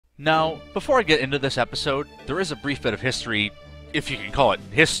Now, before I get into this episode, there is a brief bit of history, if you can call it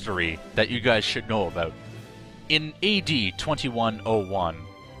history, that you guys should know about. In AD 2101,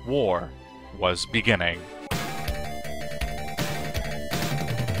 war was beginning.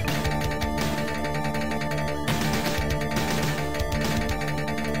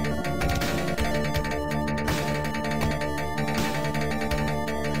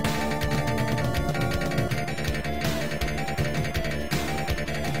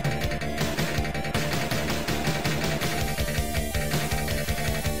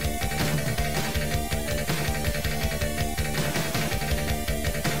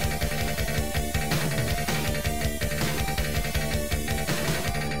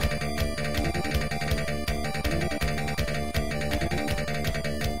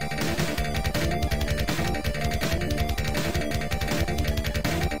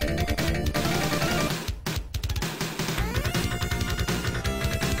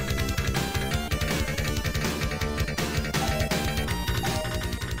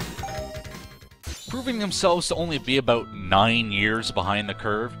 Proving themselves to only be about 9 years behind the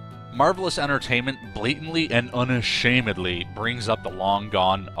curve, Marvelous Entertainment blatantly and unashamedly brings up the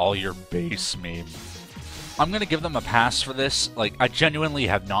long-gone all-your-base meme. I'm gonna give them a pass for this. Like, I genuinely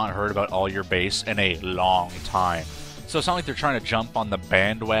have not heard about all-your-base in a long time. So it's not like they're trying to jump on the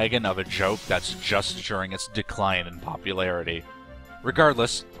bandwagon of a joke that's just during its decline in popularity.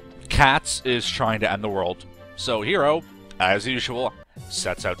 Regardless, Cats is trying to end the world, so Hero, as usual,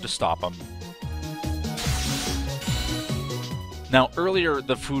 sets out to stop him. Now, earlier,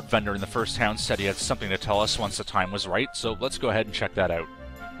 the food vendor in the first town said he had something to tell us once the time was right, so let's go ahead and check that out.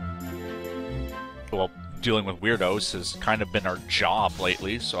 Well, dealing with weirdos has kind of been our job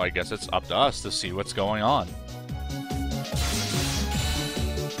lately, so I guess it's up to us to see what's going on.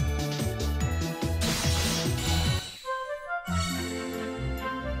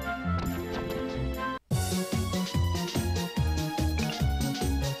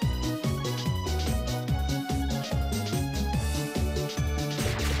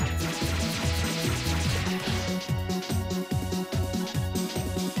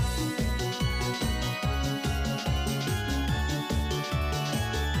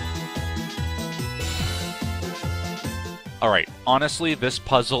 Alright, honestly, this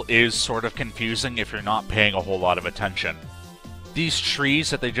puzzle is sort of confusing if you're not paying a whole lot of attention. These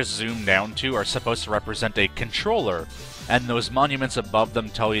trees that they just zoomed down to are supposed to represent a controller, and those monuments above them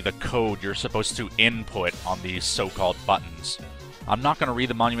tell you the code you're supposed to input on these so-called buttons. I'm not going to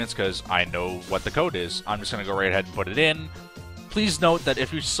read the monuments because I know what the code is. I'm just going to go right ahead and put it in. Please note that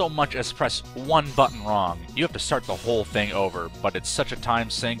if you so much as press one button wrong, you have to start the whole thing over, but it's such a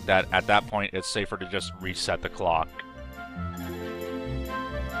time sink that at that point it's safer to just reset the clock.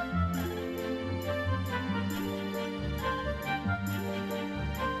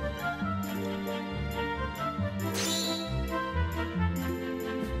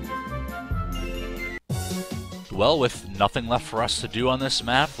 Well, with nothing left for us to do on this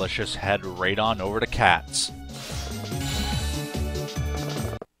map, let's just head right on over to Cats.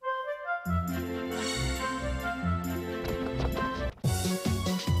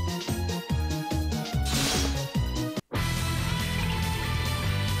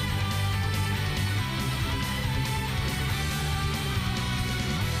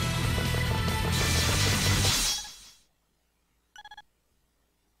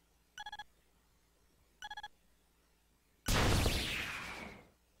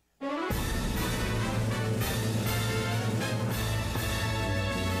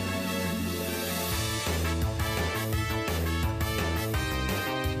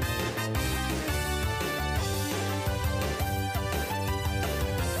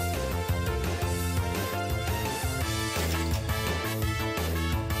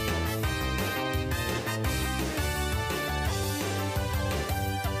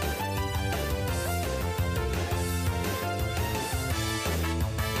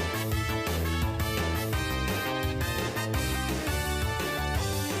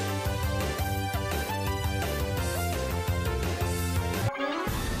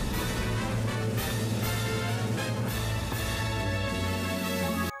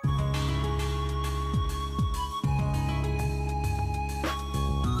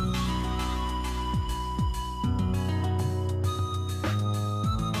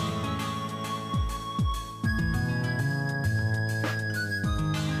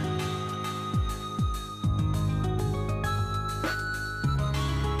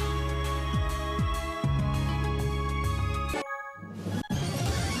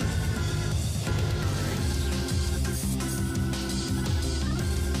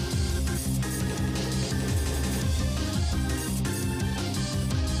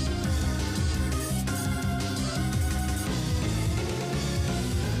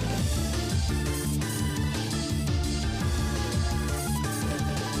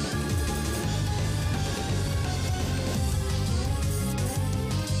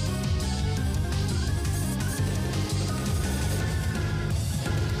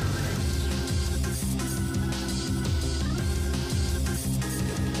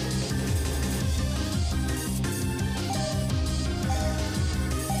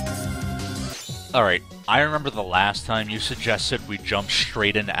 Alright, I remember the last time you suggested we jump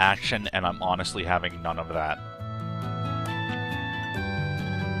straight into action, and I'm honestly having none of that.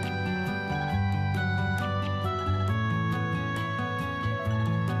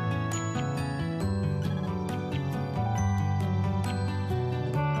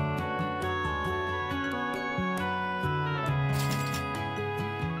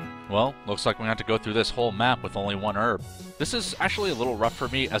 Well, looks like we have to go through this whole map with only one herb. This is actually a little rough for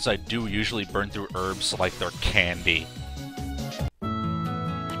me, as I do usually burn through herbs like they're candy.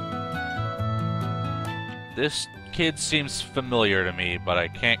 This kid seems familiar to me, but I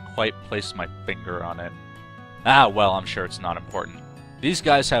can't quite place my finger on it. Ah, well, I'm sure it's not important. These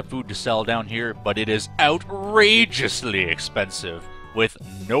guys have food to sell down here, but it is outrageously expensive, with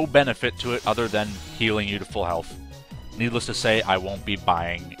no benefit to it other than healing you to full health. Needless to say, I won't be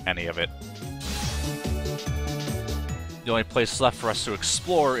buying any of it. The only place left for us to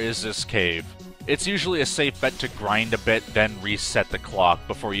explore is this cave. It's usually a safe bet to grind a bit, then reset the clock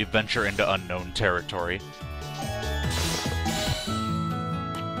before you venture into unknown territory.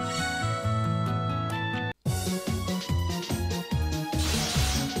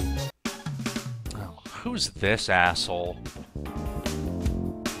 Oh, who's this asshole?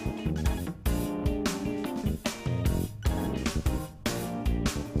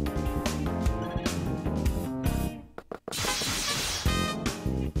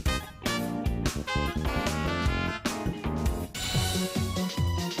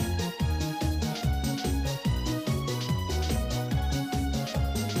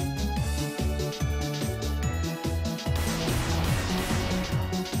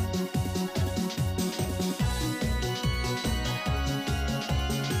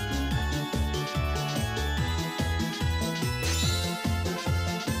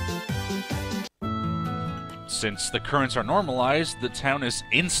 Since the currents are normalized, the town is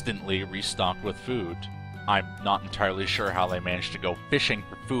instantly restocked with food. I'm not entirely sure how they managed to go fishing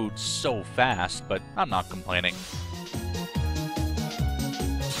for food so fast, but I'm not complaining.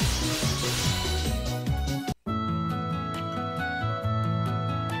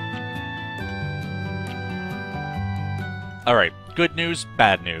 Alright, good news,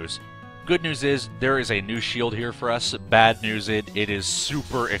 bad news. Good news is, there is a new shield here for us. Bad news is, it is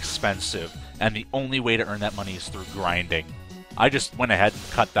super expensive, and the only way to earn that money is through grinding. I just went ahead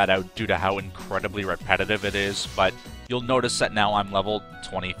and cut that out due to how incredibly repetitive it is, but you'll notice that now I'm level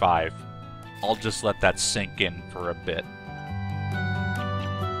 25. I'll just let that sink in for a bit.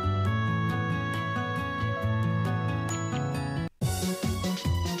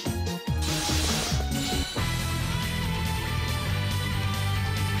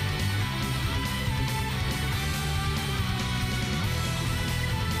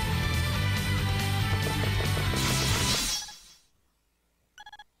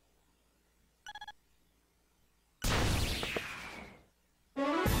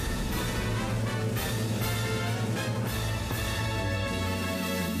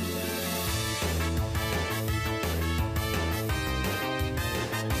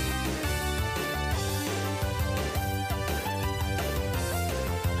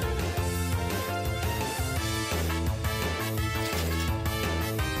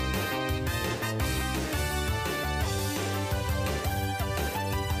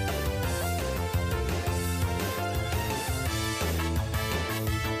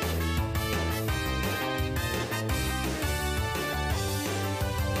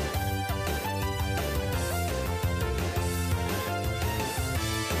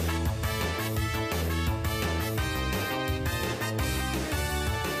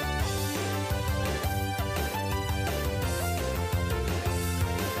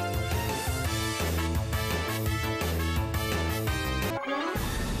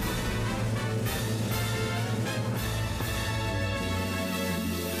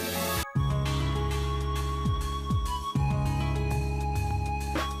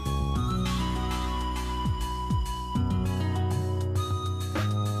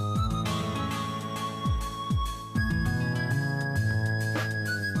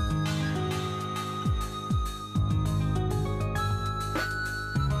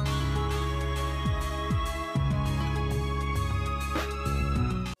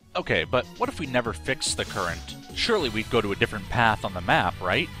 Okay, but what if we never fixed the current? Surely we'd go to a different path on the map,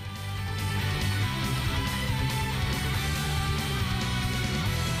 right?